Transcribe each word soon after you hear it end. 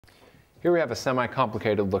Here we have a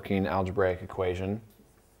semi-complicated looking algebraic equation.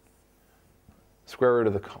 Square root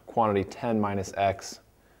of the quantity 10 minus x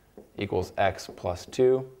equals x plus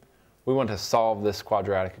 2. We want to solve this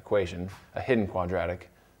quadratic equation, a hidden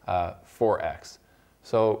quadratic, for x.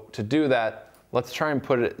 So to do that, let's try and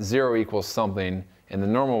put it 0 equals something in the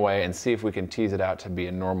normal way and see if we can tease it out to be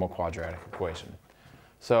a normal quadratic equation.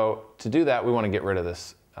 So to do that, we want to get rid of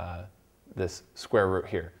this, this square root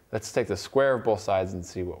here. Let's take the square of both sides and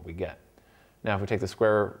see what we get. Now if we take the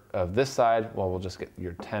square of this side, well, we'll just get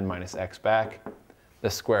your 10 minus x back. The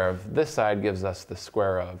square of this side gives us the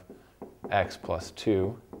square of x plus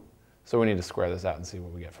 2. So we need to square this out and see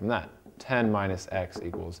what we get from that. 10 minus x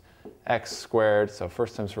equals x squared. So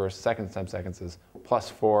first times first, second times second is plus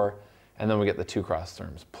 4. And then we get the two cross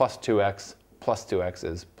terms. Plus 2x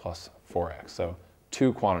is plus 4x. So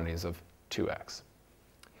two quantities of 2x.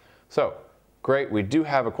 So great, we do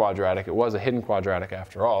have a quadratic. It was a hidden quadratic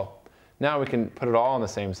after all. Now we can put it all on the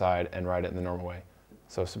same side and write it in the normal way.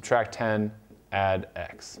 So subtract 10, add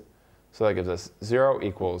x. So that gives us 0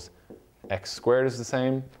 equals x squared is the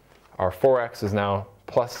same. Our 4x is now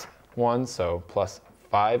plus 1, so plus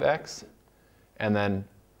 5x. And then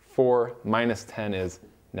 4 minus 10 is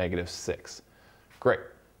negative 6. Great.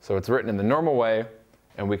 So it's written in the normal way,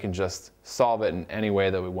 and we can just solve it in any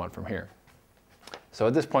way that we want from here. So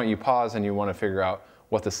at this point, you pause and you want to figure out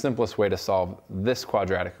what the simplest way to solve this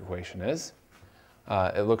quadratic equation is.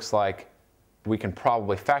 It looks like we can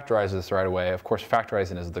probably factorize this right away. Of course,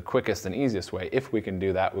 factorizing is the quickest and easiest way. If we can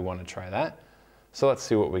do that, we want to try that. So let's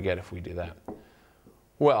see what we get if we do that.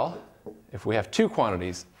 Well, if we have two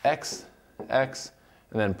quantities, x, and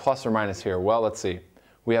then plus or minus here, well, let's see.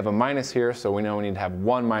 We have a minus here, so we know we need to have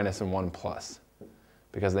one minus and one plus,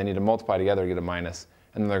 because they need to multiply together to get a minus,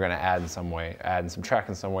 and then they're going to add in some way, add and subtract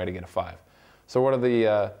in some way to get a 5. So what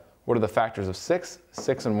are the factors of 6?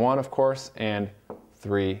 6 and 1, of course, and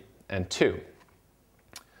 3 and 2.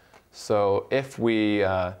 So if we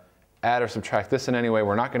add or subtract this in any way,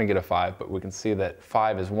 we're not going to get a 5, but we can see that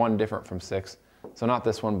 5 is 1 different from 6. So not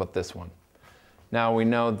this one, but this one. Now we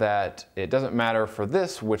know that it doesn't matter for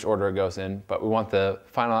this which order it goes in, but we want the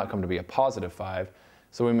final outcome to be a positive 5.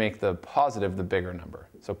 So we make the positive the bigger number.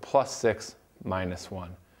 So plus 6 minus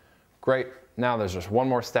 1. Great. Now there's just one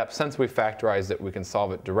more step. Since we factorized it, we can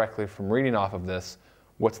solve it directly from reading off of this.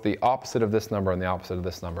 What's the opposite of this number and the opposite of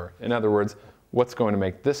this number? In other words, what's going to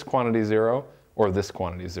make this quantity 0 or this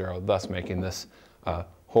quantity 0, thus making this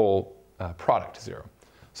whole product 0.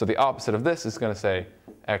 So the opposite of this is going to say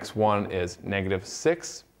x1 is negative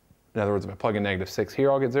 6. In other words, if I plug in negative 6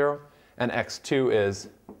 here, I'll get 0. And x2 is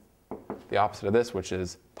the opposite of this, which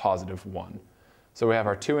is positive 1. So we have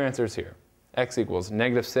our two answers here. X equals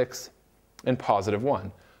negative 6 and positive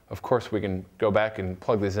 1. Of course, we can go back and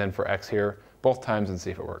plug these in for x here both times and see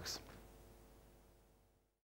if it works.